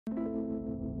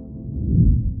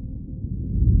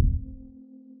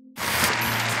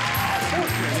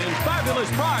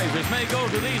fabulous prizes may go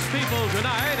to these people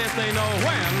tonight if they know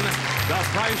when the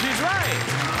price is right.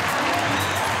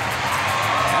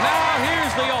 And now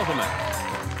here's the ultimate.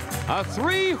 A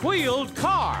three-wheeled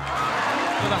car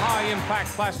with a high-impact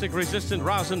plastic-resistant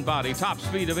rosin body, top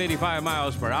speed of 85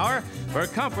 miles per hour. For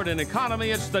comfort and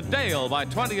economy, it's the Dale by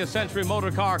 20th Century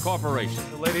Motor Car Corporation.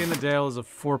 The Lady and the Dale is a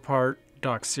 4-part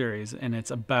doc series, and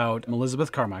it's about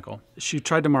Elizabeth Carmichael. She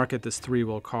tried to market this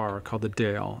three-wheel car called the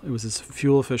Dale. It was this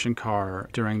fuel-efficient car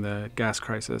during the gas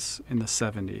crisis in the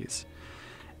 70s.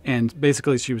 And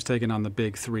basically, she was taking on the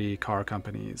big three car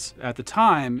companies. At the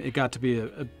time, it got to be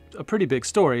a pretty big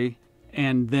story,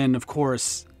 and then, of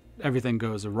course, everything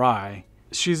goes awry.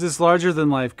 She's this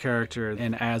larger-than-life character,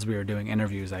 and as we were doing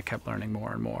interviews, I kept learning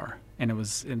more and more, and it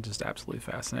was just absolutely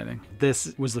fascinating.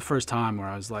 This was the first time where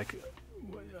I was like,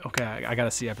 okay, I got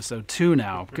to see episode 2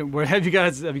 now. Have you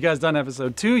guys done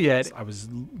episode 2 yet? I was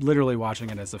literally watching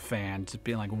it as a fan, just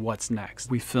being like, what's next?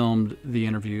 We filmed the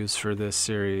interviews for this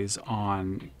series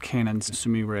on Canon's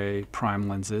Sumire prime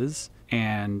lenses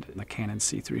and the Canon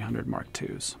C300 Mark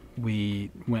IIs.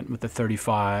 We went with the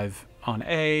 35 on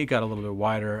A, got a little bit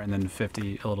wider, and then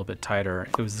 50 a little bit tighter.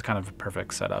 It was kind of a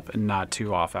perfect setup and not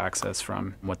too off axis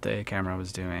from what the A camera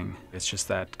was doing. It's just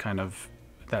that kind of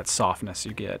that softness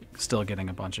you get, still getting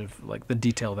a bunch of like the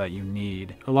detail that you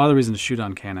need. A lot of the reason to shoot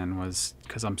on Canon was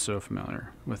because I'm so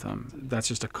familiar with them. That's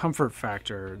just a comfort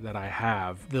factor that I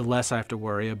have. The less I have to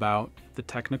worry about the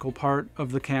technical part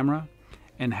of the camera,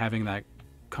 and having that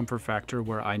comfort factor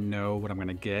where I know what I'm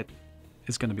gonna get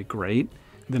is gonna be great,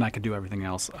 then I can do everything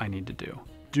else I need to do.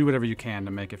 Do whatever you can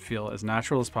to make it feel as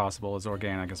natural as possible, as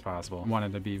organic as possible.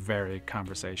 Wanted to be very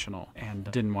conversational and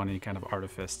didn't want any kind of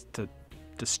artifice to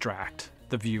distract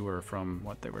the viewer from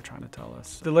what they were trying to tell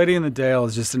us. The Lady and the Dale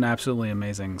is just an absolutely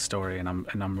amazing story, and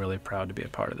I'm really proud to be a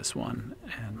part of this one,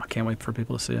 and I can't wait for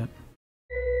people to see it.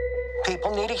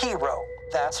 People need a hero.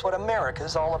 That's what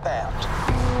America's all about.